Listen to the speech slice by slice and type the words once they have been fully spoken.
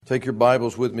Take your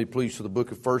Bibles with me, please, to the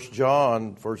book of 1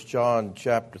 John. 1 John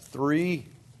chapter 3.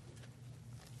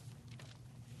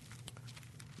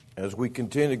 As we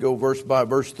continue to go verse by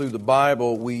verse through the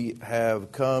Bible, we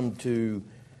have come to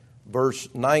verse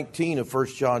 19 of 1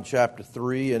 John chapter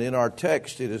 3. And in our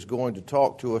text, it is going to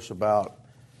talk to us about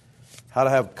how to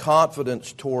have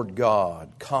confidence toward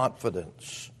God.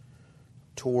 Confidence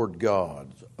toward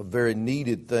God. A very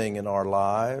needed thing in our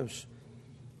lives.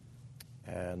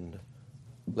 And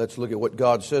let's look at what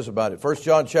God says about it. 1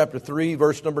 John chapter 3,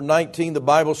 verse number 19, the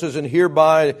Bible says, "And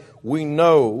hereby we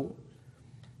know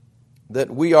that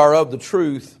we are of the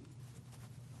truth,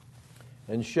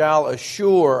 and shall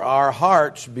assure our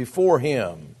hearts before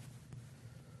Him.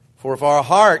 For if our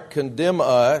heart condemn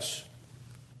us,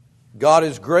 God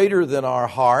is greater than our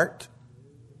heart,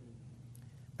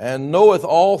 and knoweth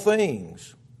all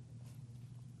things.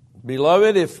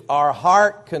 Beloved, if our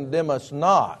heart condemn us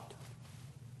not,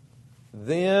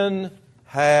 then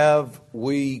have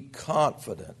we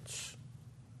confidence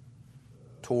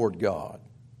toward God."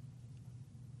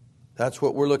 That's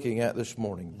what we're looking at this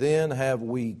morning. Then have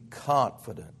we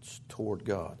confidence toward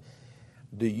God.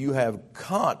 Do you have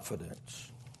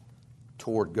confidence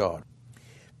toward God?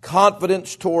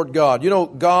 Confidence toward God. You know,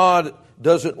 God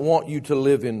doesn't want you to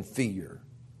live in fear.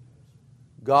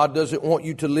 God doesn't want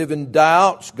you to live in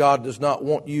doubts. God does not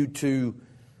want you to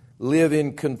live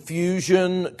in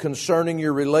confusion concerning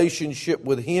your relationship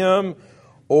with Him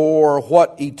or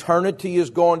what eternity is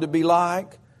going to be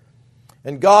like.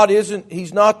 And God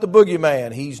He's not the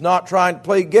boogeyman. He's not trying to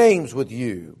play games with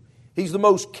you. He's the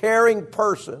most caring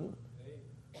person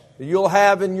that you'll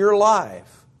have in your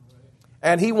life.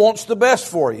 And He wants the best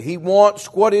for you. He wants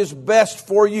what is best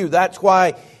for you. That's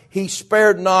why He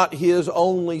spared not His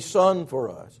only Son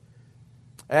for us.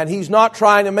 And He's not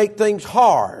trying to make things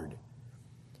hard.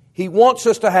 He wants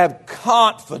us to have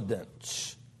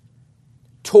confidence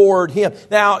toward Him.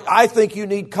 Now, I think you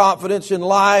need confidence in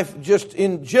life just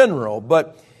in general,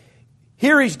 but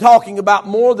here He's talking about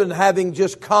more than having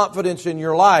just confidence in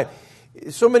your life.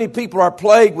 So many people are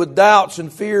plagued with doubts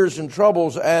and fears and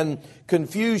troubles and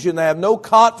confusion. They have no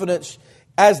confidence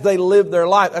as they live their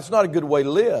life. That's not a good way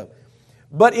to live.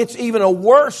 But it's even a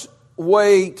worse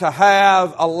way to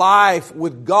have a life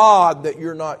with God that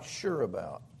you're not sure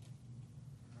about.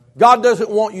 God doesn't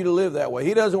want you to live that way.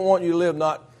 He doesn't want you to live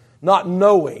not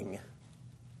knowing.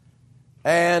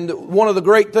 And one of the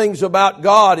great things about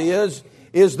God is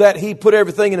that He put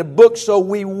everything in a book so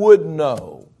we would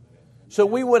know. So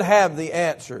we would have the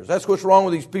answers. That's what's wrong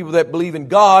with these people that believe in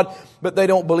God, but they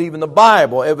don't believe in the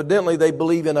Bible. Evidently, they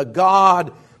believe in a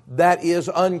God that is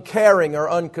uncaring or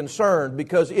unconcerned.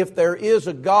 Because if there is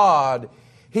a God,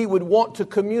 He would want to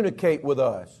communicate with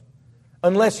us.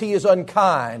 Unless He is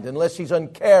unkind, unless He's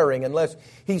uncaring, unless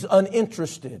He's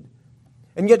uninterested.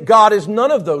 And yet God is none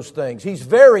of those things. He's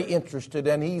very interested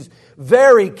and He's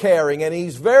very caring and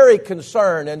He's very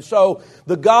concerned. And so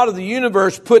the God of the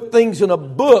universe put things in a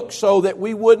book so that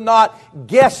we would not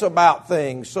guess about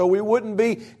things, so we wouldn't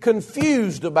be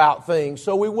confused about things,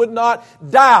 so we would not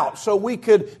doubt, so we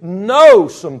could know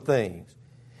some things.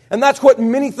 And that's what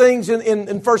many things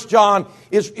in 1 John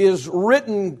is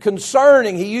written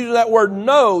concerning. He uses that word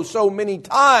know so many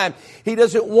times. He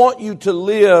doesn't want you to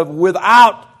live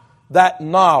without that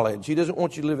knowledge. He doesn't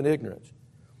want you to live in ignorance.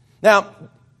 Now,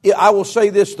 I will say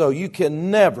this though. You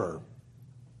can never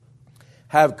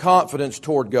have confidence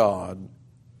toward God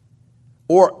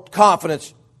or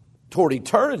confidence toward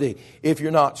eternity if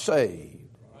you're not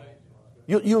saved.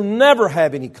 You'll never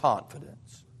have any confidence.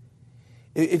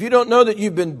 If you don't know that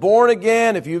you've been born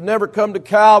again, if you've never come to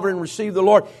Calvary and received the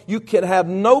Lord, you can have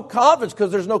no confidence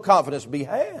because there's no confidence to be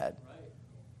had.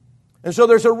 And so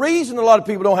there's a reason a lot of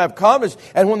people don't have confidence.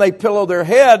 And when they pillow their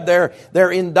head,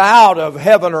 they're in doubt of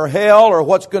heaven or hell or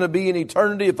what's going to be in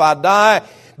eternity if I die.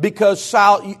 Because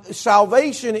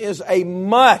salvation is a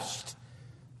must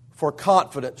for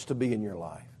confidence to be in your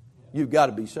life. You've got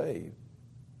to be saved.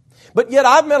 But yet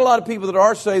I've met a lot of people that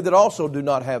are saved that also do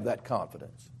not have that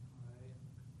confidence.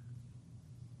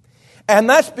 And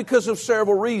that's because of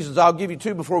several reasons. I'll give you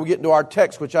two before we get into our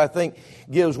text, which I think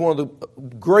gives one of the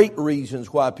great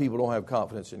reasons why people don't have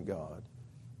confidence in God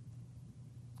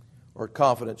or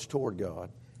confidence toward God.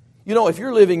 You know, if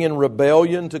you're living in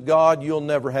rebellion to God, you'll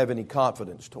never have any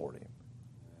confidence toward Him.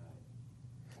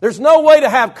 There's no way to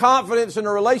have confidence in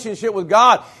a relationship with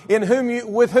God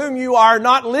with whom you are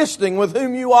not listening, with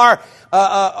whom you are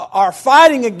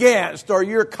fighting against or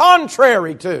you're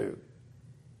contrary to.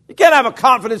 You can't have a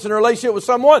confidence in a relationship with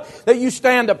someone that you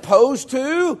stand opposed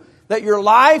to, that your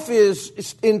life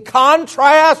is in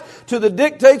contrast to the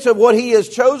dictates of what He has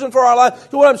chosen for our life.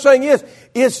 So what I'm saying is,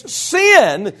 is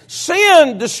sin.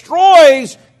 Sin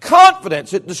destroys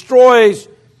confidence. It destroys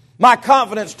my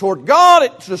confidence toward God.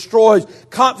 It destroys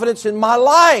confidence in my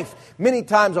life. Many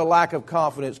times a lack of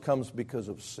confidence comes because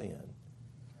of sin.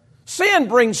 Sin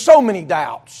brings so many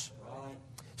doubts.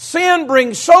 Sin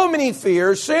brings so many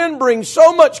fears. Sin brings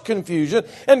so much confusion.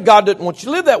 And God doesn't want you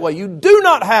to live that way. You do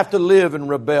not have to live in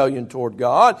rebellion toward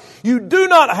God. You do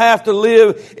not have to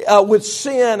live with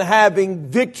sin having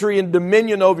victory and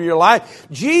dominion over your life.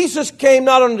 Jesus came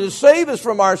not only to save us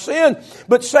from our sin,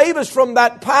 but save us from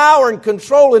that power and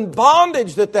control and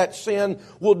bondage that sin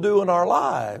will do in our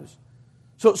lives.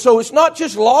 So it's not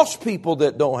just lost people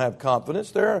that don't have confidence.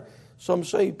 There are some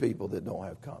saved people that don't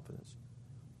have confidence.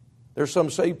 There's some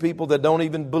saved people that don't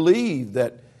even believe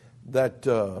that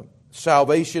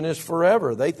salvation is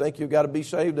forever. They think you've got to be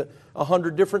saved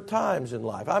 100 different times in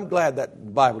life. I'm glad that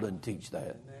the Bible doesn't teach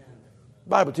that. The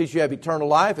Bible teaches you have eternal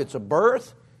life. It's a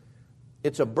birth.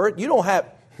 It's a birth. You don't have...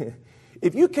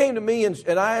 If you came to me and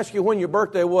I asked you when your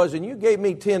birthday was and you gave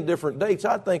me 10 different dates,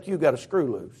 I'd think you got a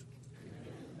screw loose.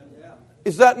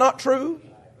 Is that not true?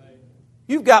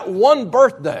 You've got one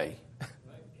birthday.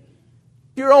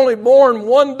 You're only born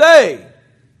one day.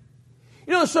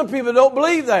 You know, some people don't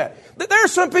believe that. There are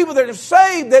some people that are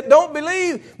saved that don't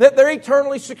believe that they're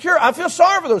eternally secure. I feel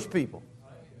sorry for those people.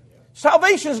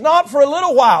 Salvation is not for a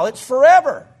little while. It's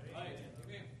forever.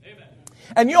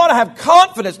 And you ought to have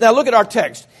confidence. Now look at our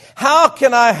text. How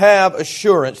can I have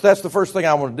assurance? That's the first thing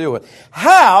I want to deal with.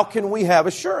 How can we have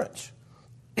assurance?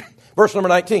 Verse number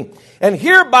 19. And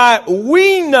hereby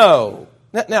we know.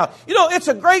 Now, you know, it's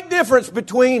a great difference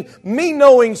between me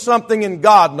knowing something and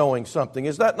God knowing something.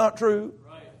 Is that not true?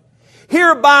 Right.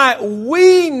 Hereby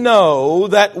we know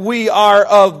that we are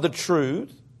of the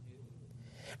truth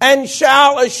and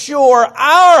shall assure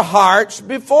our hearts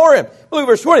before Him. Look at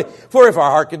verse 20. For if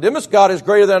our heart condemn us, God is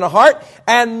greater than our heart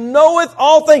and knoweth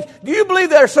all things. Do you believe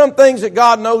there are some things that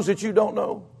God knows that you don't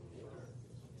know?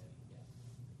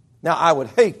 Now, I would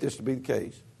hate this to be the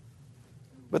case.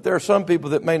 But there are some people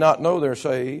that may not know they're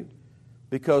saved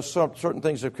because certain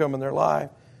things have come in their life.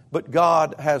 But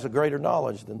God has a greater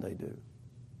knowledge than they do.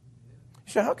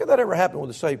 You say, how could that ever happen with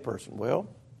a saved person? Well,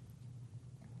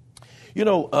 you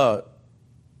know,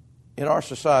 in our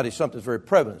society, something's very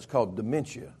prevalent. It's called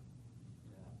dementia.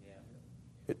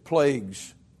 It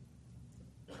plagues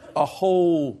a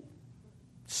whole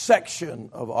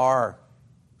section of our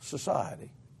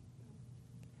society.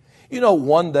 You know,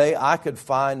 one day I could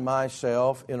find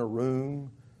myself in a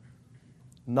room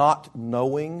not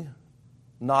knowing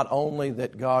not only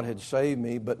that God had saved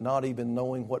me, but not even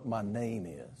knowing what my name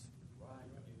is.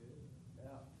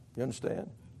 You understand?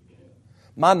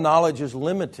 My knowledge is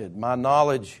limited. My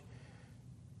knowledge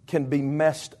can be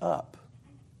messed up.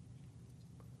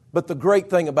 But the great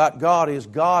thing about God is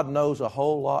God knows a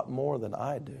whole lot more than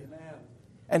I do.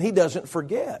 And He doesn't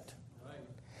forget.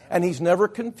 And He's never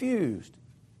confused.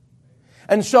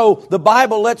 And so the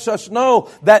Bible lets us know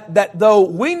that though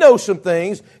we know some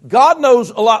things, God knows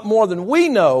a lot more than we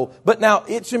know. But now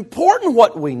it's important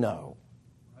what we know.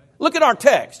 Look at our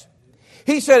text.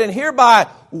 He said, and hereby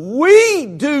we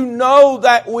do know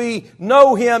that we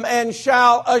know Him and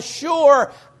shall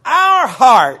assure our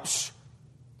hearts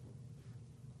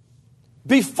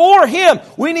before Him.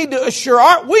 We need to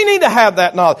assure we need to have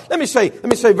that knowledge. Let me say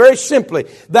very simply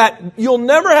that you'll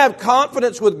never have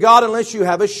confidence with God unless you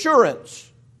have assurance.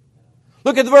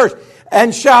 Look at the verse.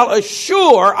 And shall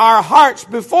assure our hearts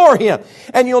before Him.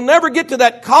 And you'll never get to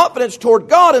that confidence toward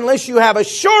God unless you have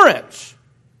assurance.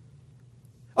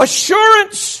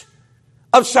 Assurance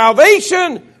of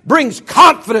salvation brings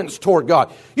confidence toward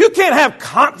God. You can't have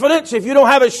confidence if you don't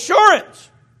have assurance.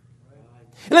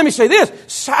 And let me say this,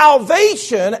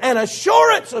 salvation and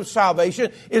assurance of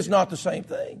salvation is not the same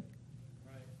thing.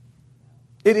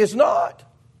 It is not.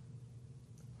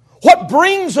 What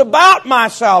brings about my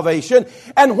salvation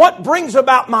and what brings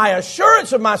about my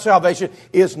assurance of my salvation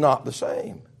is not the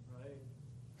same.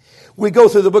 We go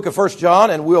through the book of 1 John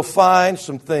and we'll find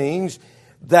some things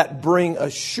that bring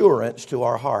assurance to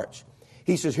our hearts.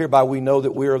 He says, hereby we know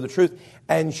that we are of the truth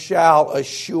and shall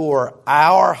assure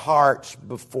our hearts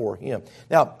before Him.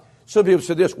 Now, some people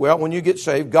say this, well, when you get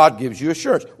saved, God gives you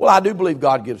assurance. Well, I do believe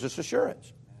God gives us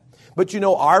assurance. But you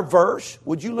know our verse,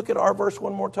 would you look at our verse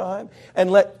one more time?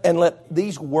 And let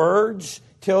these words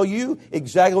tell you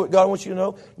exactly what God wants you to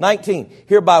know. 19,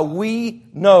 hereby we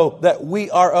know that we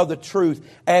are of the truth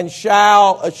and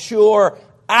shall assure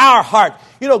our heart.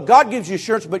 You know, God gives you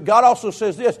assurance, but God also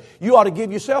says this, you ought to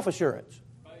give yourself assurance.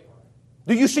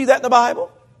 Do you see that in the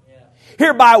Bible? Yeah.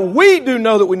 Hereby we do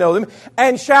know that we know them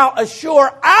and shall assure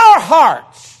our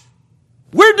hearts.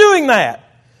 We're doing that.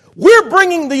 We're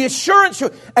bringing the assurance,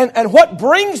 and what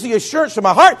brings the assurance to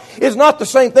my heart is not the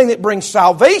same thing that brings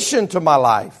salvation to my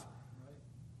life.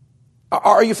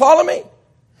 Are you following me?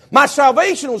 My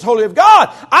salvation was wholly of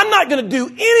God. I'm not going to do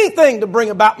anything to bring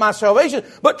about my salvation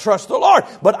but trust the Lord.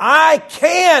 But I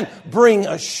can bring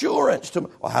assurance to...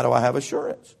 Well, how do I have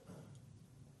assurance?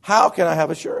 How can I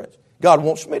have assurance? God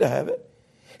wants me to have it.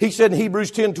 He said in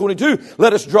Hebrews 10:22,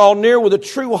 let us draw near with a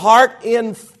true heart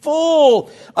in full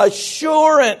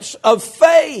assurance of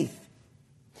faith.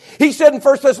 He said in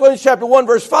 1 Thessalonians chapter 1,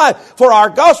 verse 5, for our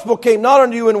gospel came not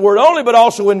unto you in word only, but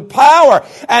also in power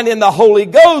and in the Holy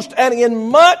Ghost and in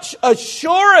much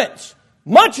assurance.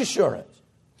 Much assurance.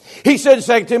 He said in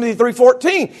 2 Timothy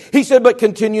 3:14, he said, but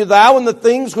continue thou in the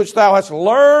things which thou hast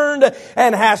learned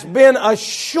and hast been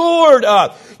assured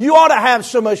of. You ought to have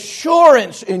some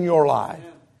assurance in your life.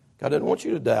 God didn't want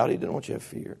you to doubt. He didn't want you to have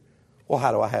fear. Well,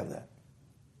 how do I have that?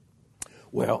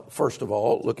 Well, first of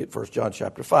all, look at 1 John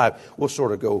chapter 5. We'll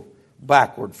sort of go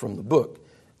backward from the book.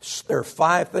 There are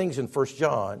 5 things in 1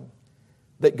 John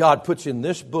that God puts in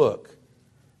this book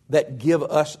that give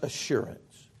us assurance.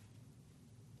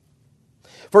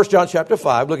 1 John chapter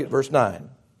 5, look at verse 9.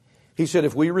 He said,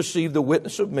 if we receive the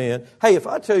witness of men, hey, if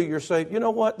I tell you you're saved, you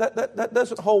know what? That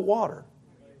doesn't hold water.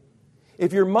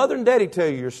 If your mother and daddy tell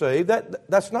you you're saved,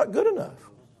 that's not good enough.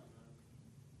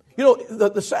 You know,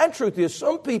 the sad truth is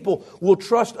some people will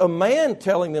trust a man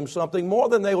telling them something more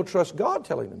than they will trust God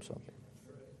telling them something.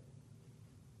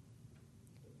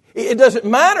 It doesn't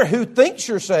matter who thinks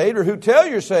you're saved or who tells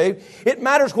you're saved. It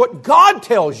matters what God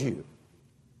tells you.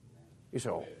 You say,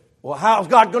 well, how's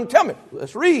God going to tell me?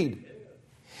 Let's read.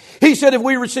 He said, if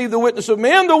we receive the witness of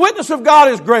men, the witness of God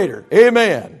is greater.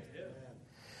 Amen.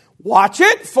 Watch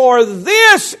it, for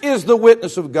this is the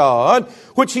witness of God,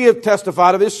 which he hath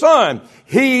testified of his Son.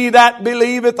 He that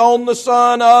believeth on the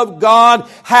Son of God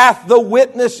hath the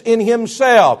witness in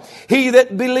himself. He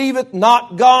that believeth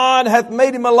not God hath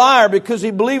made him a liar, because he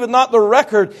believeth not the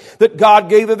record that God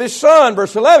gave of his Son.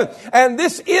 Verse 11, and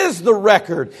this is the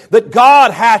record, that God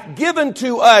hath given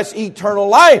to us eternal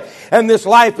life, and this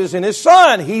life is in his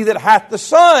Son. He that hath the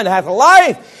Son hath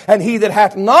life, and he that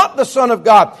hath not the Son of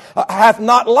God hath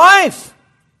not life.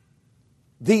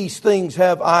 These things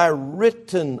have I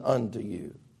written unto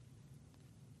you,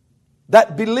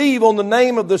 that believe on the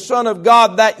name of the Son of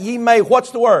God, that ye may,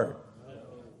 what's the word?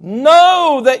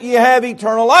 Know that ye have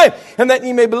eternal life, and that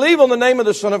ye may believe on the name of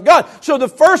the Son of God. So the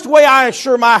first way I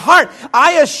assure my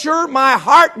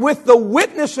heart with the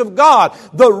witness of God,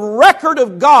 the record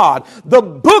of God, the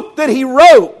book that he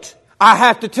wrote. I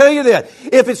have to tell you that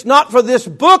if it's not for this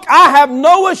book, I have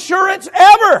no assurance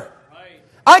ever.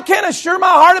 I can't assure my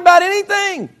heart about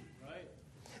anything.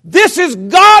 This is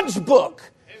God's book.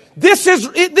 This is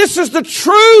the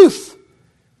truth.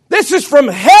 This is from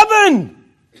heaven.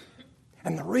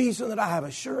 And the reason that I have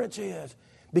assurance is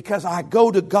because I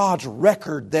go to God's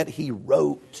record that he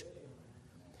wrote.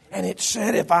 And it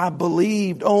said if I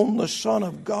believed on the Son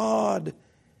of God,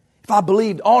 if I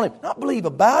believed on him, not believe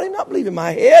about him, not believe in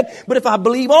my head, but if I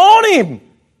believe on him,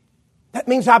 that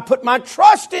means I put my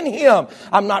trust in him.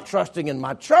 I'm not trusting in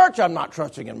my church. I'm not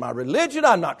trusting in my religion.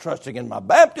 I'm not trusting in my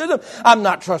baptism. I'm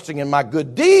not trusting in my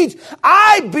good deeds.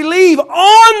 I believe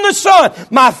on the Son.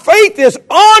 My faith is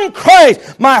on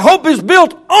Christ. My hope is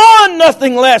built on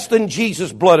nothing less than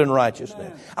Jesus' blood and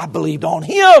righteousness. I believed on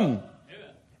him.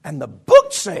 And the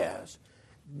book says,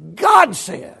 God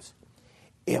says,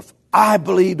 if I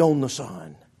believed on the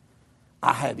Son,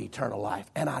 I have eternal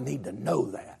life. And I need to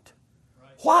know that.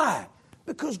 Why?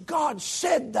 Because God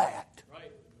said that.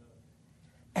 Right.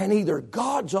 And either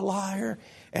God's a liar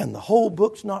and the whole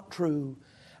book's not true,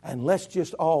 and let's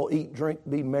just all eat, drink,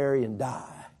 be merry, and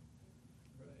die.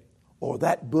 Right. Or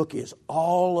that book is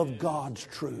all of God's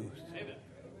truth. Amen.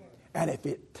 And if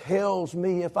it tells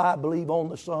me if I believe on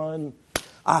the Son,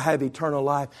 I have eternal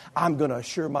life, I'm going to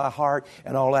assure my heart,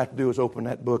 and all I have to do is open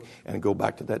that book and go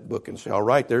back to that book and say, all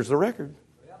right, there's the record.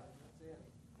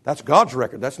 That's God's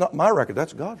record. That's not my record.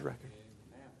 That's God's record.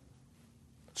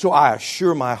 So I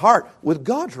assure my heart with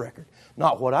God's record.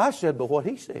 Not what I said, but what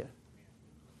he said.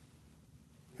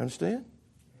 You understand?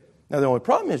 Now the only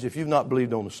problem is if you've not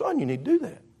believed on the Son, you need to do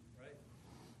that.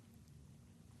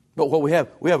 But what we have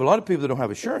a lot of people that don't have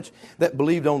assurance, that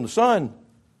believed on the Son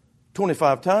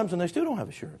 25 times and they still don't have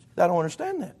assurance. I don't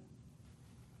understand that.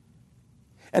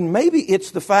 And maybe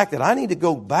it's the fact that I need to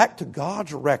go back to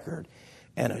God's record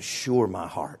and assure my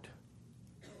heart.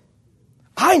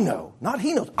 I know, not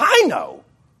he knows, I know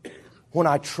when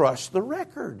I trust the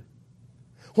record.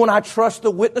 When I trust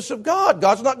the witness of God.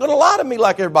 God's not going to lie to me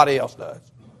like everybody else does.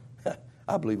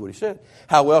 I believe what he said.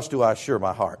 How else do I assure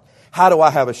my heart? How do I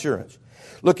have assurance?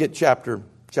 Look at chapter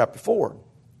 4.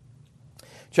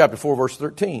 Chapter 4, verse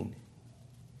 13.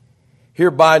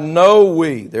 Hereby know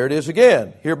we, there it is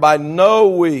again, hereby know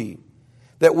we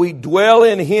that we dwell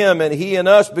in Him and He in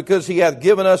us, because He hath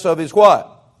given us of His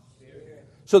what? Spirit.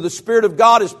 So the Spirit of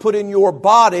God is put in your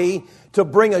body to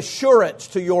bring assurance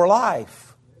to your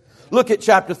life. Look at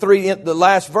chapter 3, in the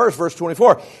last verse, verse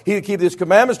 24. He that keepeth His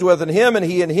commandments dwelleth in Him, and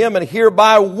He in Him, and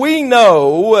hereby we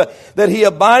know that He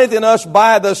abideth in us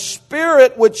by the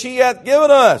Spirit which He hath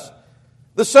given us.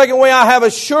 The second way I have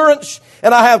assurance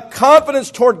and I have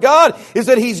confidence toward God is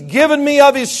that He's given me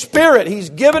of His Spirit. He's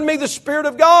given me the Spirit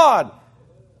of God.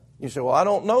 You say, well, I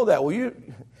don't know that. Well,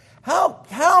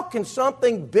 how can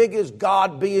something big as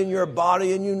God be in your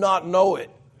body and you not know it?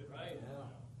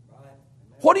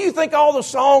 What do you think all the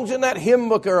songs in that hymn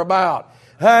book are about?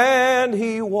 And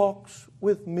He walks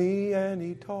with me and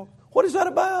He talks. What is that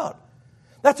about?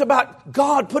 That's about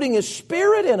God putting His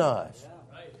Spirit in us.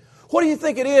 What do you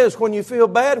think it is when you feel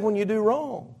bad when you do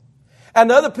wrong? And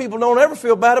other people don't ever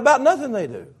feel bad about nothing they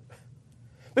do.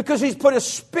 Because He's put a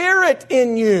Spirit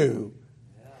in you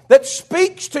that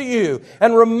speaks to you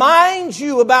and reminds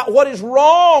you about what is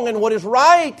wrong and what is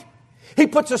right. He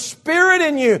puts a Spirit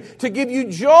in you to give you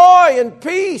joy and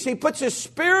peace. He puts His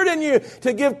Spirit in you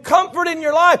to give comfort in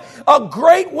your life. A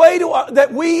great way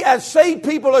that we as saved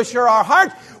people assure our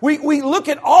hearts. We look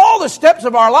at all the steps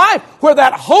of our life where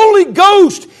that Holy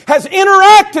Ghost has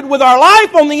interacted with our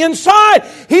life on the inside.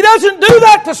 He doesn't do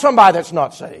that to somebody that's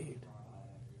not saved.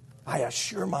 I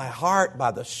assure my heart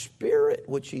by the Spirit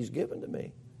which He's given to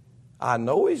me. I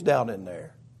know He's down in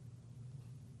there.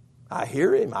 I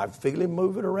hear Him. I feel Him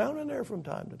moving around in there from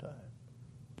time to time.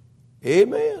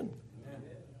 Amen.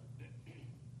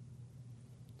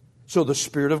 So the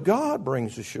Spirit of God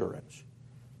brings assurance.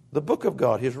 The book of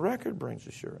God, His record, brings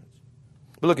assurance.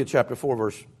 But look at chapter 4,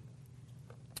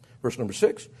 verse number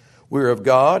 6. We are of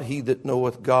God. He that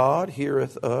knoweth God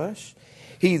heareth us.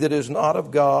 He that is not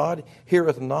of God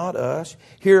heareth not us.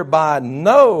 Hereby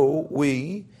know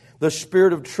we the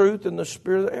Spirit of truth and the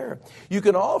Spirit of error. You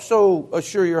can also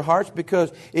assure your hearts,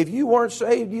 because if you weren't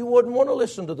saved, you wouldn't want to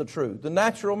listen to the truth. The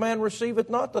natural man receiveth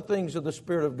not the things of the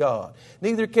Spirit of God.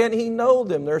 Neither can he know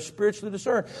them. They're spiritually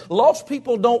discerned. Lost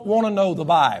people don't want to know the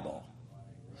Bible.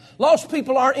 Lost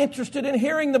people aren't interested in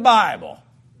hearing the Bible.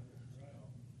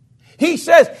 He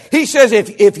says,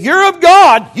 if you're of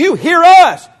God, you hear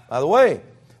us. By the way,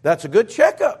 that's a good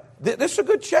checkup. This is a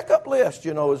good checkup list,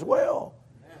 as well.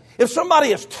 If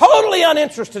somebody is totally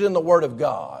uninterested in the Word of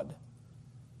God,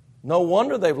 no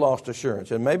wonder they've lost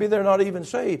assurance. And maybe they're not even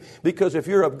saved. Because if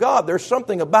you're of God, there's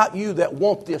something about you that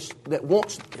wants this.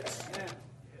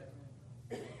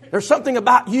 There's something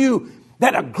about you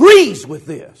that agrees with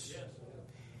this.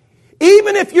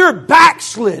 Even if you're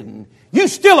backslidden, you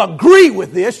still agree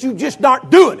with this. You just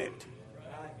aren't doing it.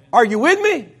 Are you with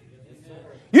me?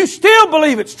 You still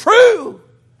believe it's true.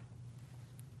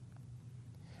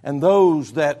 And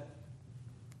those that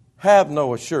have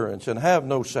no assurance and have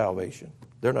no salvation,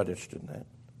 they're not interested in that.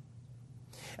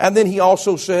 And then he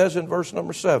also says in verse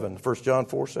number 7, 1 John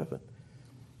 4:7,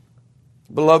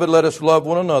 Beloved, let us love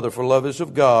one another, for love is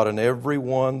of God, and every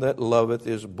one that loveth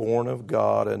is born of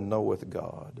God and knoweth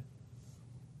God.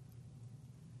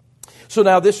 So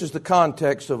now this is the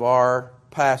context of our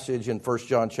passage in 1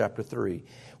 John chapter 3.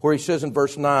 Where he says in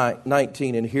verse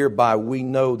 19, and hereby we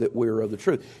know that we are of the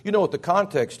truth. You know what the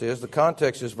context is? The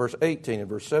context is verse 18 and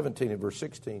verse 17 and verse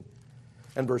 16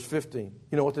 and verse 15.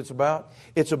 You know what it's about?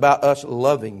 It's about us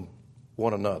loving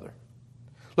one another.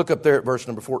 Look up there at verse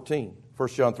number 14, 1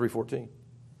 John 3:14.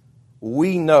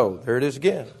 We know. There it is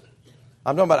again.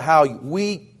 I'm talking about how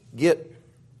we get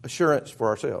assurance for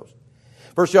ourselves.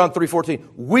 1 John 3:14.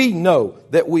 We know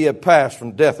that we have passed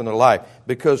from death into life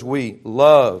because we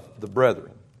love the brethren.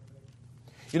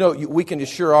 We can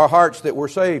assure our hearts that we're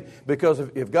saved because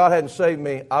if God hadn't saved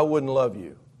me, I wouldn't love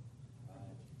you.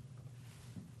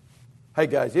 Hey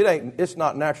guys, it's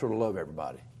not natural to love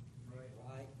everybody.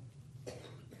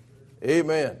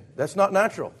 Amen. That's not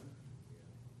natural.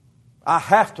 I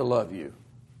have to love you.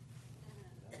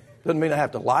 Doesn't mean I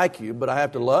have to like you, but I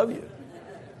have to love you.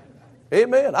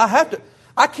 Amen.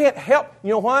 I can't help.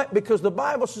 You know why? Because the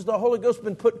Bible says the Holy Ghost has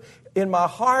been put in my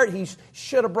heart. He's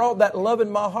shed abroad that love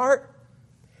in my heart.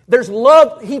 There's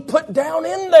love He put down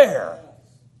in there.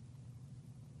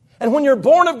 And when you're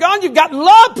born of God, you've got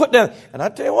love put down. And I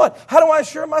tell you what, how do I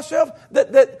assure myself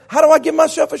how do I give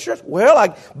myself assurance?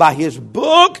 Well, by His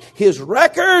book, His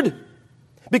record,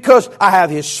 because I have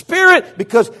His Spirit,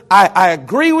 because I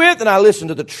agree with and I listen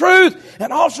to the truth,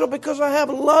 and also because I have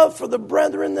love for the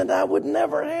brethren that I would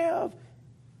never have.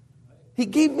 He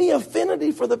gave me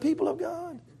affinity for the people of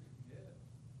God.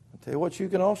 Tell you what, you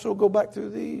can also go back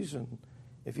through these, and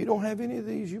if you don't have any of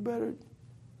these, you better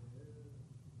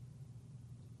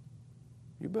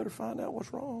find out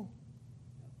what's wrong.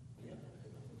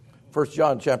 1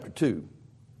 John chapter 2.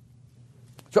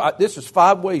 So this is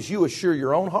 5 ways you assure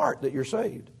your own heart that you're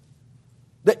saved.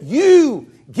 That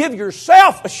you give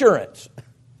yourself assurance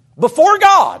before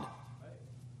God.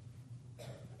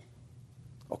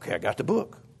 Okay, I got the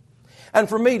book. And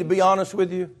for me, to be honest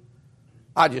with you,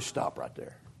 I just stop right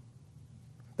there.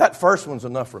 That first one's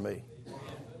enough for me.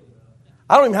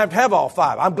 I don't even have to have all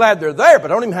 5. I'm glad they're there,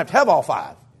 but I don't even have to have all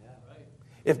 5.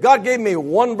 If God gave me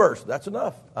one verse, that's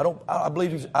enough. I don't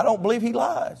believe He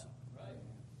lies.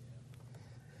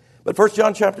 But 1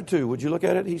 John chapter 2, would you look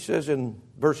at it? He says in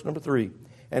verse number 3,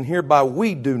 and hereby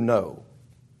we do know.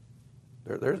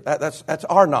 That's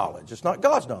our knowledge. It's not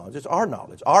God's knowledge. It's our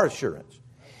knowledge, our assurance.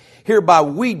 Hereby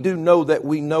we do know that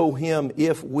we know Him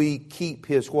if we keep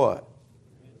His what?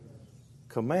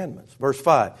 Commandments. Verse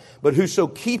 5. But whoso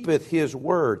keepeth His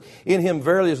word, in him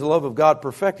verily is the love of God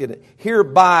perfected.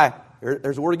 Hereby,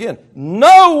 there's the word again,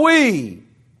 know we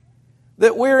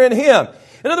that we're in Him.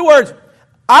 In other words,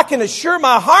 I can assure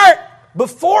my heart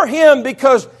before Him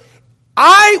because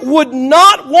I would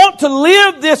not want to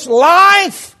live this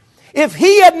life if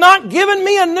He had not given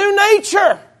me a new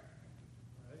nature.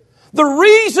 The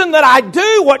reason that I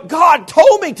do what God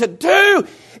told me to do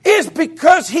is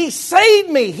because He saved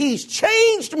me. He's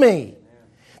changed me.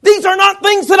 These are not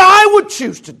things that I would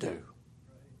choose to do.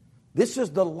 This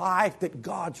is the life that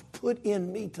God's put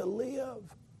in me to live.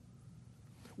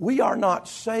 We are not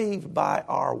saved by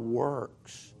our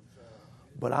works.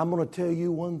 But I'm going to tell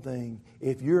you one thing.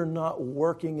 If you're not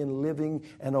working and living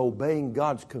and obeying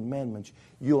God's commandments,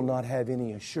 you'll not have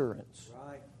any assurance.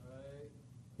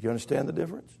 You understand the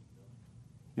difference?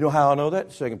 You know how I know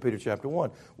that? 2 Peter chapter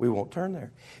 1. We won't turn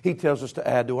there. He tells us to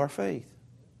add to our faith.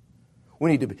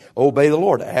 We need to obey the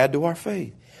Lord, add to our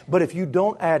faith. But if you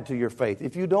don't add to your faith,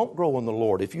 if you don't grow in the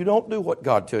Lord, if you don't do what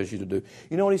God tells you to do,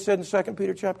 you know what He said in 2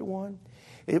 Peter chapter 1?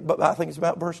 I think it's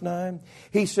about verse 9.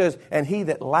 He says, and he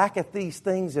that lacketh these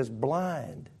things is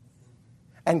blind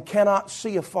and cannot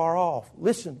see afar off.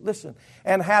 Listen.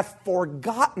 And hath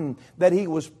forgotten that he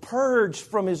was purged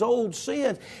from his old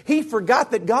sins. He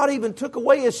forgot that God even took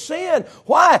away his sin.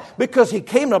 Why? Because he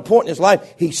came to a point in his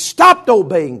life, he stopped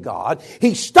obeying God.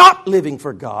 He stopped living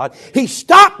for God. He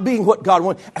stopped being what God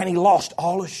wanted. And he lost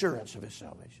all assurance of his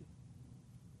salvation.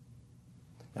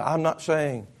 Now, I'm not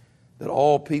saying that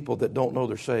all people that don't know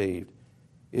they're saved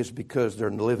is because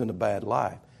they're living a bad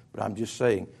life. But I'm just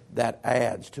saying that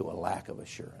adds to a lack of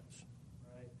assurance.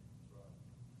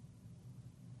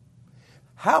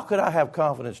 How could I have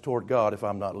confidence toward God if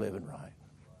I'm not living right?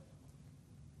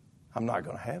 I'm not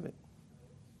going to have it.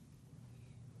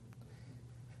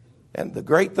 And the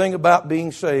great thing about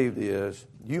being saved is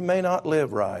you may not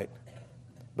live right,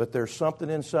 but there's something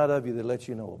inside of you that lets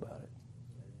you know about it.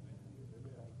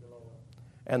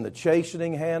 And the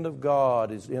chastening hand of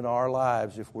God is in our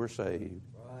lives if we're saved.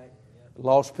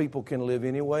 Lost people can live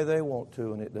any way they want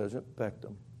to, and it doesn't affect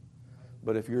them.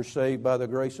 But if you're saved by the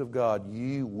grace of God,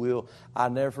 you will. I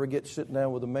never forget sitting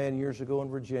down with a man years ago in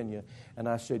Virginia, and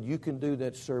I said, you can do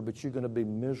that, sir, but you're going to be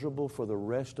miserable for the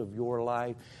rest of your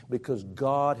life because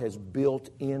God has built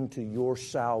into your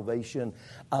salvation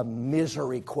a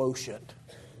misery quotient.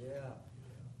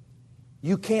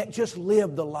 You can't just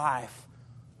live the life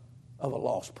of a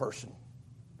lost person.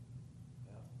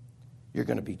 You're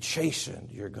going to be chastened.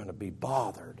 You're going to be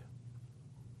bothered.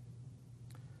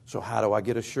 So how do I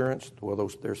get assurance? Well,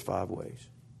 there's 5 ways.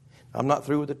 I'm not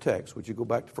through with the text. Would you go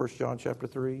back to 1 John chapter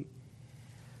 3?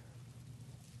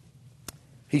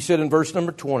 He said in verse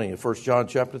number 20 of 1 John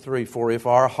chapter 3, for if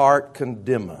our heart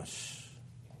condemn us,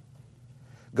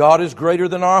 God is greater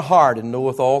than our heart and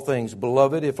knoweth all things.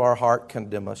 Beloved, if our heart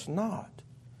condemn us not,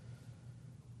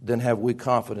 then have we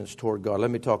confidence toward God. Let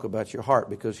me talk about your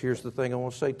heart, because here's the thing I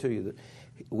want to say to you. That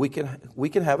we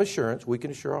can have assurance, we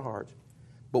can assure our hearts,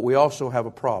 but we also have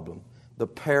a problem. The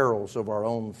perils of our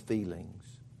own feelings.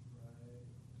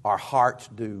 Our hearts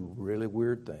do really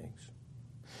weird things.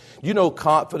 You know,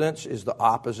 confidence is the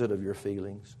opposite of your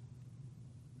feelings.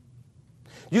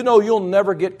 You know you'll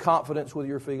never get confidence with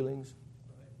your feelings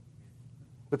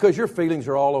because your feelings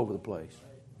are all over the place.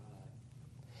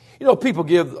 You know, people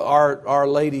give our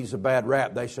ladies a bad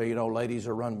rap. They say, you know, ladies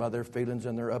are run by their feelings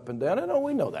and they're up and down. And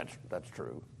we know that's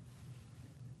true.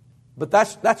 But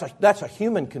that's a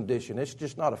human condition. It's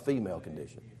just not a female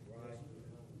condition.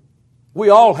 We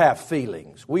all have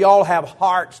feelings. We all have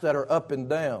hearts that are up and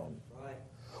down.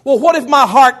 Well, what if my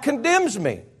heart condemns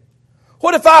me?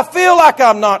 What if I feel like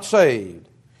I'm not saved?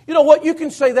 You know what? You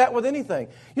can say that with anything.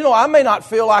 You know, I may not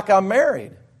feel like I'm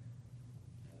married.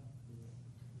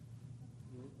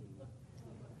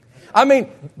 I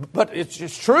mean, but it's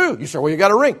just true. You say, well, you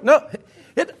got a ring. No,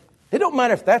 it don't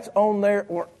matter if that's on there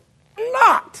or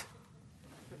not.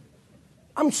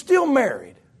 I'm still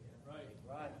married.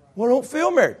 Well, I don't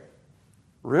feel married.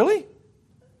 Really?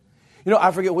 You know,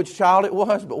 I forget which child it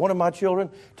was, but one of my children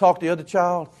talked the other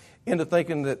child into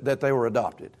thinking that they were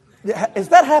adopted. Has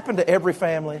that happened to every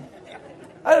family?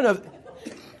 I don't know.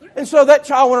 And so that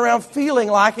child went around feeling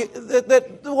like it. Did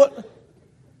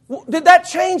that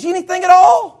change anything at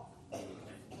all?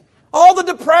 All the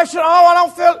depression, I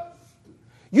don't feel.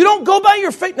 You don't go by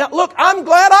your feet. Now, look, I'm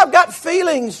glad I've got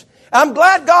feelings. I'm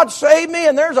glad God saved me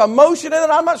and there's emotion in it.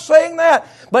 I'm not saying that.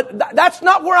 But that's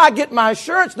not where I get my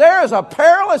assurance. There is a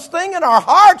perilous thing in our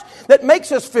hearts that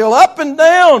makes us feel up and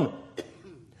down.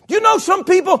 Do you know some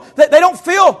people that they don't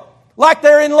feel like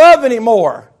they're in love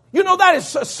anymore? You know, that is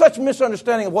such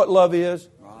misunderstanding of what love is.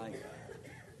 Right.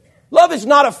 Love is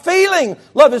not a feeling.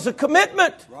 Love is a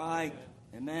commitment. Right.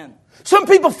 Amen. Some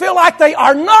people feel like they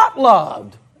are not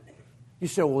loved. You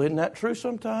say, well, isn't that true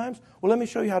sometimes? Well, let me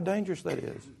show you how dangerous that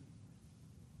is.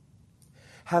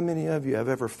 How many of you have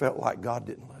ever felt like God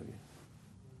didn't love you?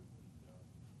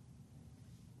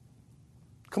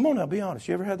 Come on now, be honest.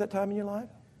 You ever had that time in your life?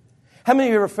 How many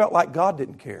of you ever felt like God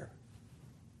didn't care?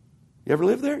 You ever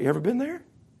lived there? You ever been there?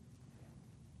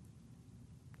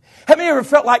 How many of you ever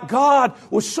felt like God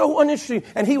was so uninteresting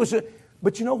and He was...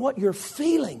 But you know what? Your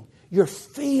feeling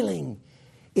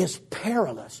is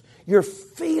perilous. Your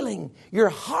feeling, your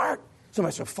heart.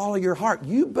 Somebody said, follow your heart.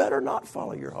 You better not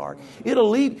follow your heart. It'll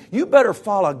lead. You better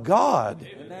follow God.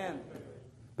 Amen.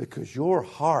 Because your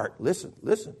heart, listen,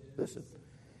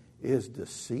 is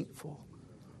deceitful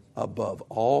above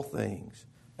all things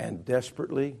and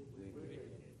desperately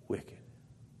wicked.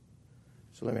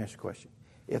 So let me ask you a question.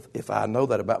 If I know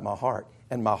that about my heart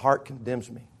and my heart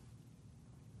condemns me,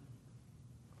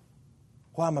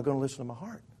 why am I going to listen to my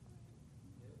heart?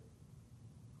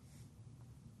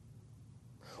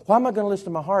 Why am I going to listen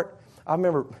to my heart? I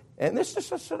remember, and this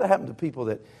sort of happened to people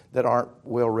that aren't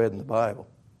well read in the Bible.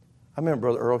 I remember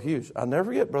Brother Earl Hughes. I'll never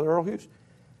forget Brother Earl Hughes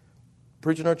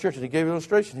preaching in our church, and he gave an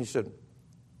illustration. He said,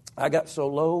 I got so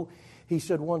low. He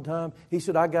said one time,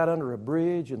 I got under a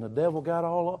bridge, and the devil got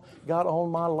on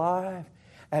my life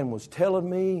and was telling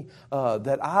me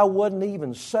that I wasn't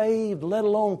even saved, let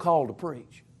alone called to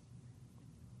preach.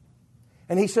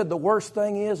 And he said the worst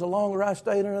thing is, the longer I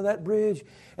stayed under that bridge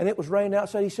and it was raining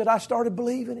outside, he said, I started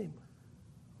believing him.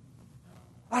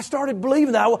 I started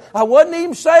believing that. I wasn't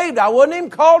even saved. I wasn't even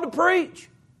called to preach.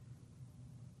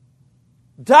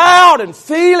 Doubt and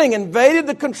feeling invaded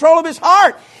the control of his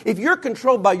heart. If you're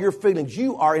controlled by your feelings,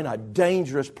 you are in a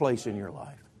dangerous place in your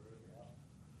life.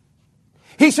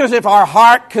 He says, if our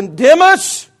heart condemn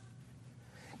us,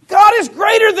 God is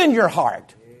greater than your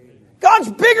heart.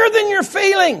 God's bigger than your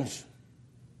feelings.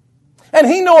 And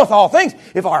He knoweth all things.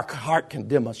 If our heart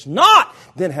condemn us not,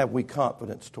 then have we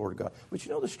confidence toward God. But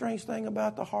you know the strange thing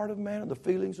about the heart of man and the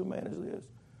feelings of man is this.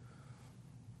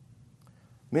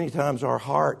 Many times our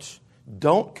hearts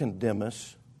don't condemn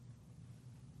us.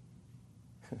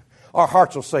 Our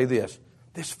hearts will say this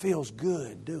feels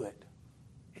good, do it.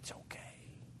 It's okay.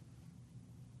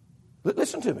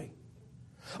 Listen to me.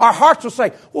 Our hearts will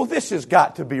say, well, this has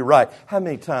got to be right. How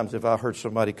many times have I heard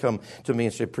somebody come to me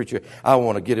and say, preacher, I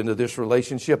want to get into this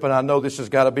relationship and I know this has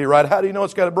got to be right. How do you know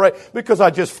it's got to be right? Because I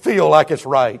just feel like it's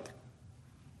right.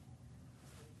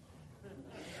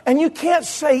 And you can't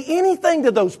say anything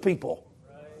to those people.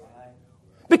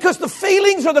 Because the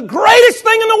feelings are the greatest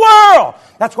thing in the world.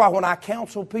 That's why when I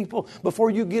counsel people,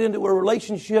 before you get into a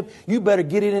relationship, you better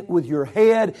get in it with your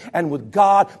head and with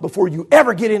God before you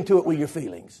ever get into it with your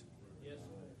feelings.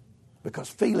 Because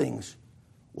feelings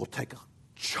will take a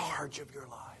charge of your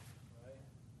life.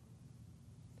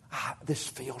 This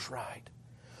feels right.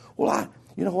 Well,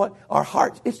 you know what? Our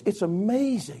hearts, it's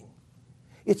amazing.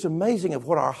 It's amazing of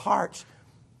what our hearts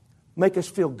make us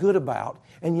feel good about,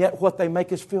 and yet what they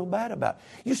make us feel bad about.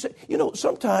 You say,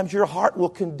 sometimes your heart will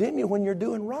condemn you when you're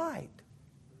doing right.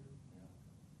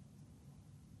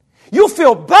 You'll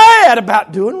feel bad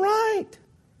about doing right.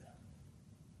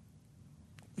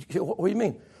 What do you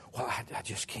mean? Well, I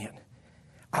just can't.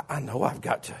 I know I've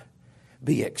got to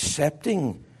be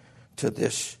accepting to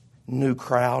this new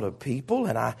crowd of people,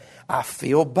 and I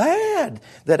feel bad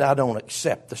that I don't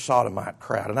accept the sodomite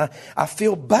crowd, and I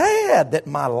feel bad that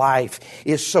my life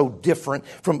is so different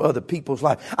from other people's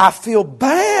life. I feel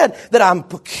bad that I'm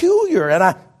peculiar,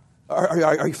 and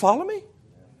are you following me?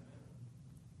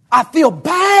 I feel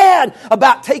bad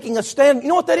about taking a stand. You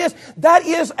know what that is? That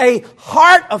is a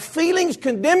heart of feelings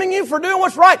condemning you for doing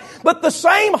what's right. But the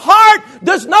same heart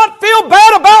does not feel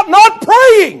bad about not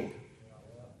praying.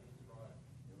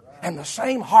 And the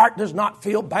same heart does not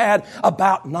feel bad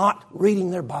about not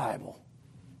reading their Bible.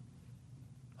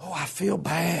 Oh, I feel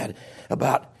bad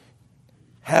about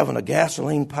having a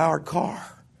gasoline-powered car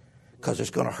because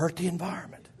it's going to hurt the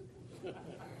environment.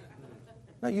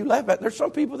 Now, you laugh at it. There's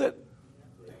some people that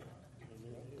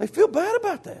they feel bad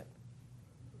about that.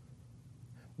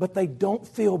 But they don't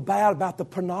feel bad about the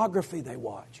pornography they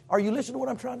watch. Are you listening to what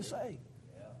I'm trying to say?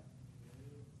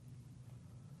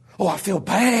 Oh, I feel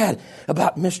bad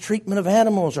about mistreatment of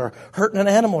animals or hurting an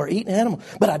animal or eating an animal.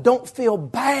 But I don't feel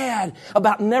bad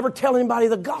about never telling anybody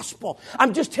the gospel.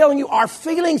 I'm just telling you our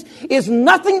feelings is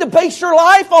nothing to base your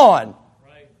life on.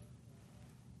 Right.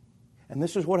 And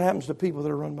this is what happens to people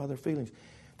that are run by their feelings.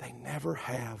 They never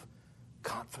have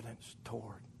confidence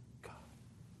toward God.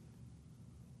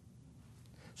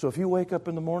 So if you wake up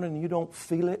in the morning and you don't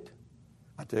feel it,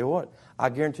 I tell you what, I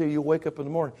guarantee you'll wake up in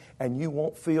the morning and you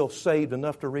won't feel saved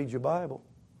enough to read your Bible.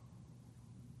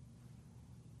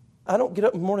 I don't get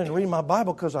up in the morning and read my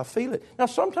Bible because I feel it. Now,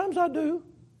 sometimes I do.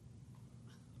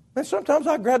 And sometimes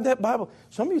I grab that Bible.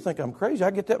 Some of you think I'm crazy. I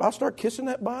get that, I start kissing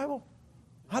that Bible.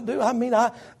 I do. I mean,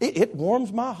 it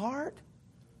warms my heart.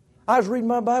 I was reading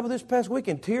my Bible this past week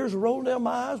and tears rolled down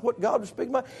my eyes, what God was speaking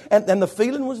about. And the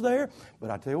feeling was there.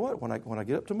 But I tell you what, when I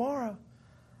get up tomorrow,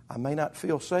 I may not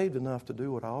feel saved enough to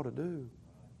do what I ought to do.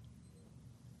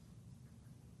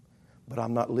 But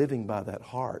I'm not living by that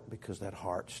heart because that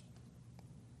heart's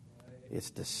it's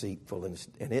deceitful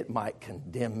and it might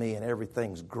condemn me and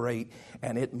everything's great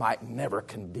and it might never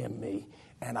condemn me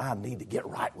and I need to get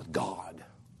right with God.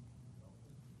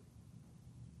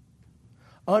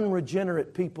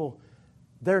 Unregenerate people,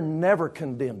 they're never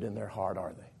condemned in their heart,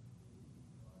 are they?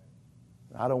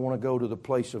 I don't want to go to the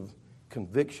place of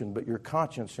conviction, but your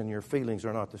conscience and your feelings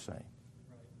are not the same.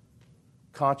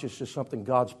 Conscience is something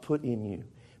God's put in you.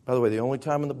 By the way, the only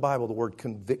time in the Bible the word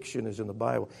conviction is in the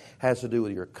Bible has to do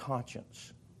with your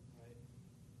conscience.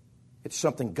 It's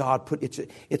something God put,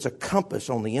 it's a compass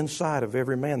on the inside of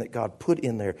every man that God put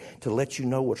in there to let you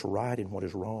know what's right and what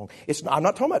is wrong. I'm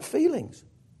not talking about feelings.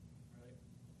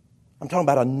 I'm talking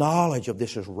about a knowledge of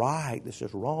this is right, this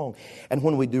is wrong. And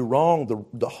when we do wrong,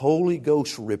 the Holy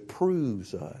Ghost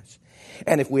reproves us.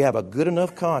 And if we have a good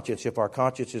enough conscience, if our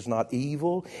conscience is not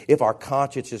evil, if our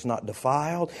conscience is not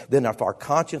defiled, then if our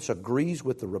conscience agrees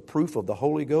with the reproof of the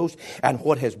Holy Ghost and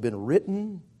what has been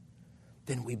written,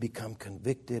 then we become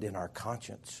convicted in our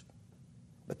conscience.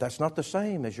 But that's not the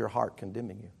same as your heart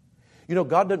condemning you. You know,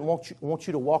 God doesn't want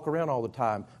you to walk around all the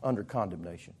time under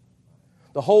condemnation.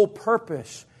 The whole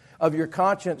purpose of your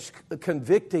conscience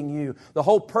convicting you, the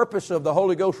whole purpose of the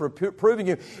Holy Ghost reproving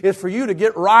you is for you to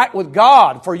get right with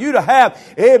God, for you to have,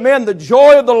 amen, the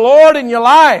joy of the Lord in your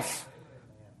life.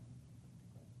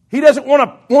 He doesn't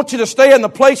want you to stay in the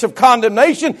place of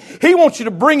condemnation. He wants you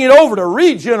to bring it over to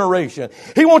regeneration.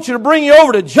 He wants you to bring you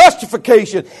over to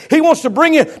justification. He wants to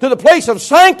bring you to the place of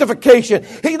sanctification.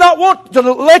 He don't want to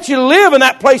let you live in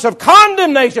that place of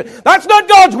condemnation. That's not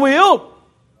God's will.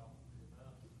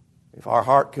 If our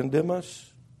heart condemn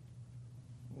us,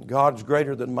 God's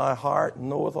greater than my heart and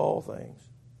knoweth all things.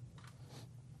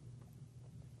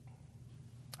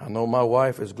 I know my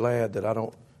wife is glad that I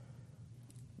don't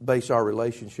base our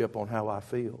relationship on how I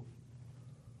feel.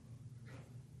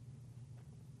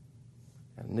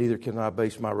 And neither can I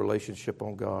base my relationship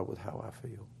on God with how I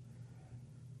feel.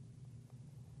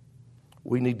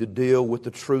 We need to deal with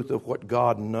the truth of what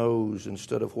God knows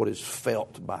instead of what is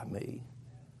felt by me.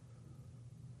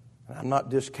 I'm not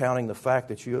discounting the fact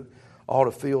that you ought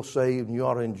to feel saved and you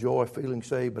ought to enjoy feeling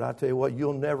saved, but I tell you what,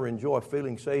 you'll never enjoy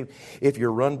feeling saved if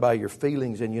you're run by your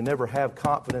feelings and you never have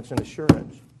confidence and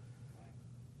assurance.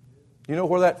 You know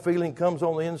where that feeling comes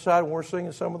on the inside when we're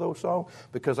singing some of those songs?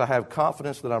 Because I have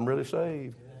confidence that I'm really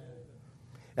saved.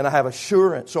 And I have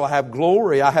assurance, so I have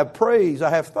glory, I have praise,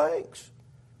 I have thanks.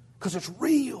 Because it's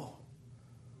real.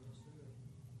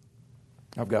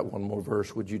 I've got one more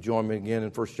verse. Would you join me again in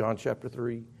 1 John chapter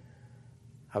 3?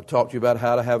 I've talked to you about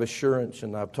how to have assurance,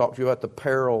 and I've talked to you about the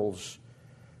perils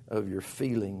of your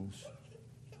feelings.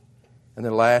 And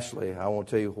then lastly, I want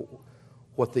to tell you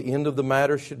what the end of the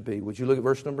matter should be. Would you look at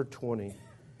verse number 20?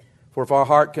 For if our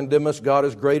heart condemn us, God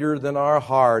is greater than our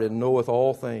heart and knoweth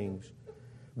all things.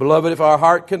 Beloved, if our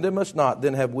heart condemn us not,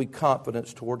 then have we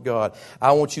confidence toward God.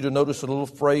 I want you to notice a little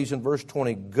phrase in verse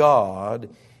 20.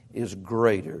 God is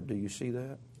greater. Do you see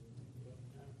that?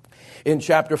 In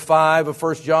chapter 5 of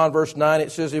 1 John verse 9,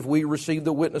 it says, if we receive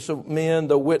the witness of men,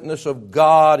 the witness of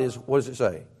God is, what does it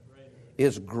say?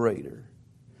 is greater.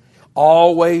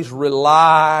 Always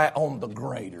rely on the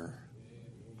greater.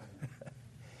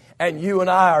 And you and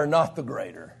I are not the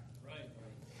greater.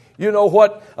 You know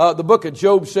what the book of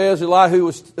Job says? Elihu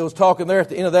was talking there at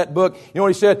the end of that book. You know what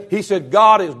he said? He said,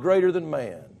 God is greater than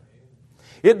man.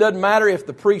 It doesn't matter if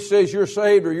the priest says you're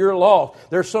saved or you're lost.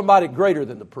 There's somebody greater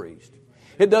than the priest.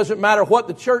 It doesn't matter what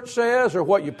the church says or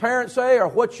what your parents say or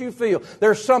what you feel.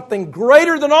 There's something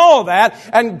greater than all of that,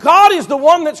 and God is the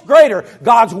one that's greater.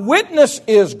 God's witness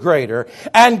is greater,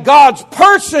 and God's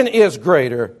person is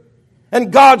greater,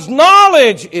 and God's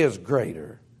knowledge is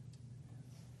greater.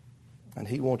 And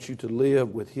He wants you to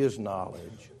live with His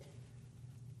knowledge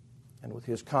and with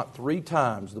His 3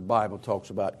 times the Bible talks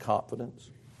about confidence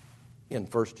in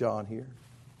 1 John here.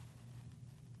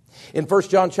 In 1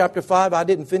 John chapter 5, I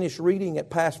didn't finish reading at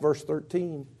past verse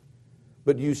 13.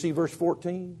 But do you see verse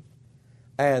 14?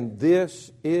 And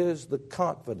this is the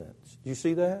confidence. Do you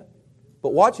see that?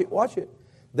 But watch it.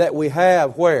 That we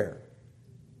have where?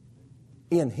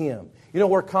 In Him. You know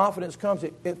where confidence comes?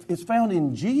 It's found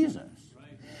in Jesus.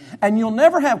 And you'll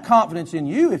never have confidence in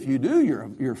you. If you do,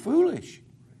 you're foolish.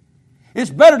 It's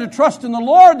better to trust in the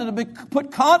Lord than to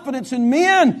put confidence in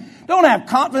men. Don't have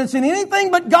confidence in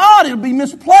anything but God. It'll be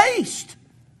misplaced.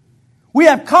 We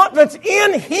have confidence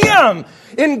in Him.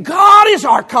 In God is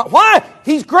our confidence. Why?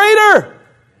 He's greater.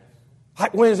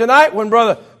 Like Wednesday night when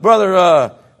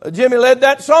Brother Jimmy led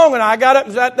that song and I got up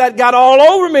and that got all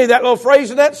over me, that little phrase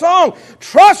of that song.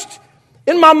 Trust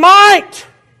in my might.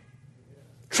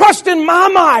 Trust in my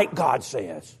might, God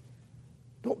says.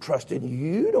 Don't trust in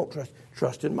you. Don't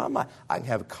trust in my might. I can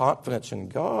have confidence in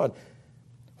God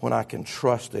when I can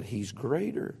trust that He's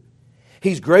greater.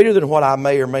 He's greater than what I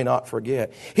may or may not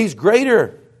forget. He's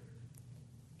greater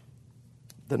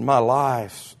than my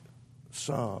life's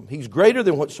sum. He's greater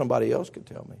than what somebody else could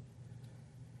tell me.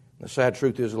 The sad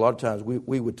truth is, a lot of times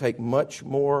we would take much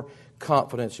more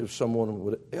confidence if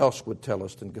someone else would tell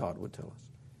us than God would tell us.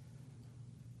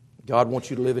 God wants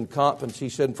you to live in confidence. He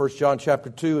said in 1 John chapter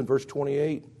 2 and verse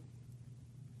 28,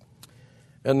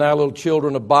 and now, little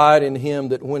children, abide in Him,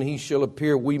 that when He shall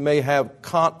appear, we may have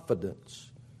confidence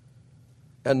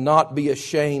and not be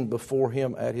ashamed before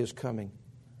Him at His coming.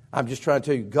 I'm just trying to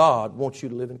tell you, God wants you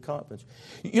to live in confidence.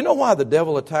 You know why the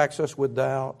devil attacks us with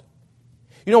doubt?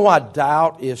 You know why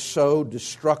doubt is so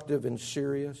destructive and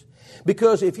serious?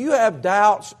 Because if you have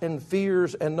doubts and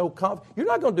fears and no confidence, you're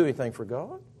not going to do anything for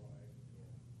God.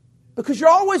 Because you're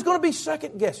always going to be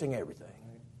second guessing everything.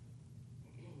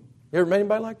 You ever met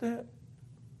anybody like that?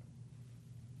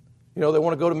 You know, they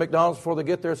want to go to McDonald's before they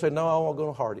get there and say, no, I want to go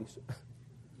to Hardee's.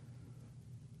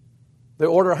 They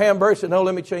order a hamburger and say, no,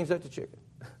 let me change that to chicken.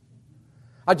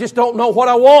 I just don't know what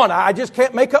I want. I just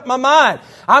can't make up my mind.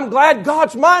 I'm glad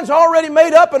God's mind's already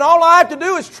made up, and all I have to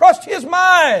do is trust His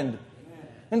mind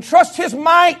and trust His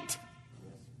might.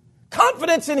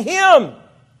 Confidence in Him.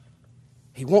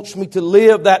 He wants me to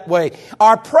live that way.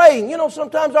 Our praying, you know,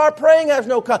 sometimes our praying has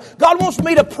no confidence. God wants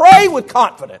me to pray with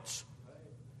confidence.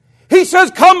 He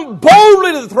says, come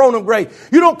boldly to the throne of grace.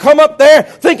 You don't come up there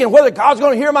thinking whether God's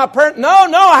going to hear my prayer. No,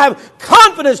 I have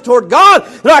confidence toward God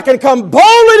that I can come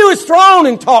boldly to His throne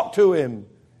and talk to Him.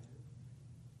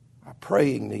 Our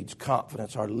praying needs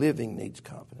confidence. Our living needs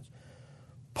confidence.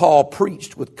 Paul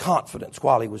preached with confidence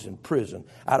while he was in prison.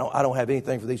 I don't have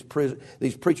anything for these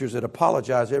preachers that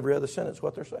apologize every other sentence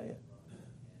what they're saying.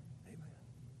 Amen.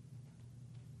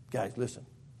 Guys, listen.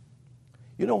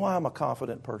 You know why I'm a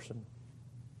confident person?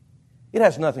 It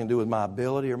has nothing to do with my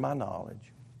ability or my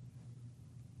knowledge.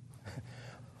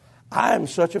 I am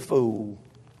such a fool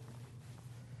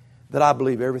that I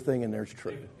believe everything in there is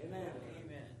true. Amen.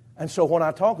 And so when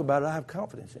I talk about it, I have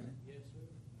confidence in it.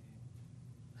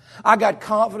 I got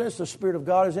confidence the Spirit of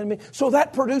God is in me. So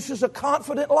that produces a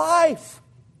confident life.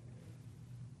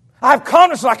 I have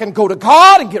confidence that I can go to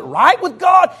God and get right with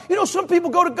God. You know, some people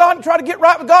go to God and try to get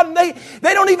right with God and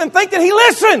they don't even think that He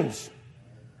listens.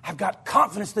 I've got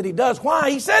confidence that He does. Why?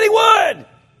 He said He would.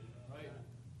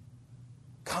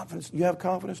 Confidence. You have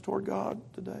confidence toward God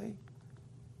today?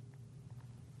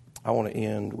 I want to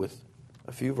end with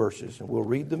a few verses, and we'll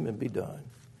read them and be done.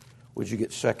 Would you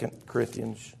get 2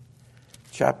 Corinthians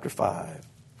chapter 5?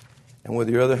 And with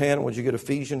your other hand, would you get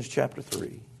Ephesians chapter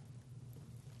 3?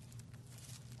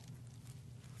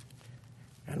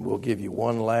 And we'll give you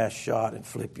one last shot in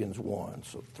Philippians 1.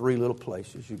 So 3 little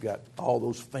places. You've got all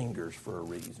those fingers for a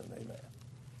reason. Amen.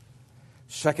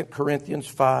 2 Corinthians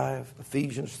 5,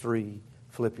 Ephesians 3,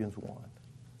 Philippians 1.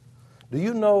 Do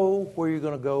you know where you're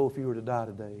going to go if you were to die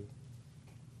today?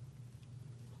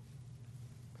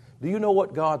 Do you know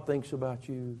what God thinks about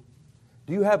you?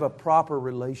 Do you have a proper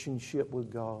relationship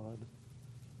with God?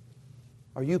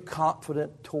 Are you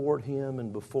confident toward Him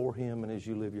and before Him and as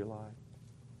you live your life?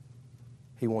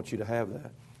 He wants you to have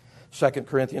that. 2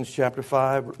 Corinthians chapter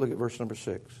 5, look at verse number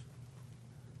 6.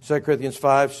 2 Corinthians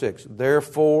 5, 6.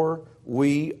 Therefore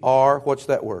we are, what's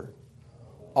that word?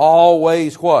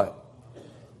 Always what?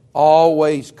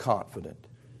 Always confident.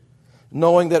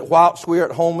 Knowing that whilst we are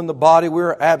at home in the body, we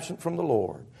are absent from the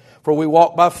Lord. For we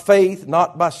walk by faith,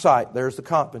 not by sight. There's the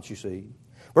confidence, you see.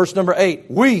 Verse number 8.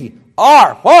 We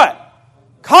are what?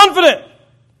 Confident.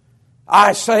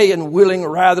 I say, and willing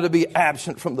rather to be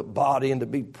absent from the body and to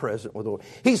be present with the Lord.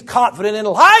 He's confident in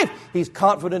life. He's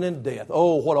confident in death.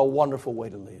 Oh, what a wonderful way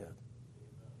to live.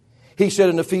 He said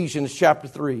in Ephesians chapter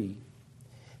 3.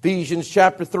 Ephesians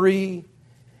chapter 3,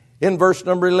 in verse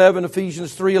number 11,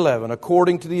 Ephesians 3:11,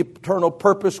 according to the eternal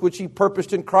purpose which He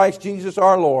purposed in Christ Jesus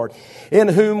our Lord, in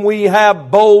whom we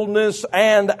have boldness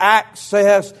and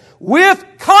access with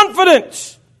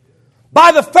confidence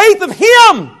by the faith of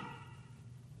Him.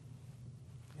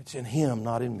 It's in Him,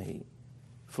 not in me.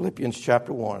 Philippians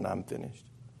chapter 1, I'm finished.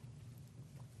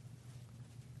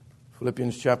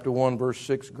 Philippians chapter 1, verse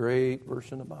 6, great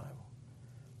verse in the Bible.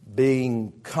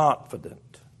 Being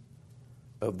confident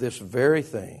of this very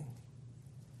thing,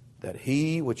 that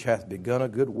He which hath begun a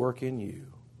good work in you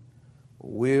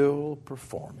will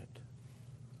perform it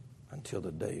until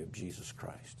the day of Jesus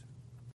Christ.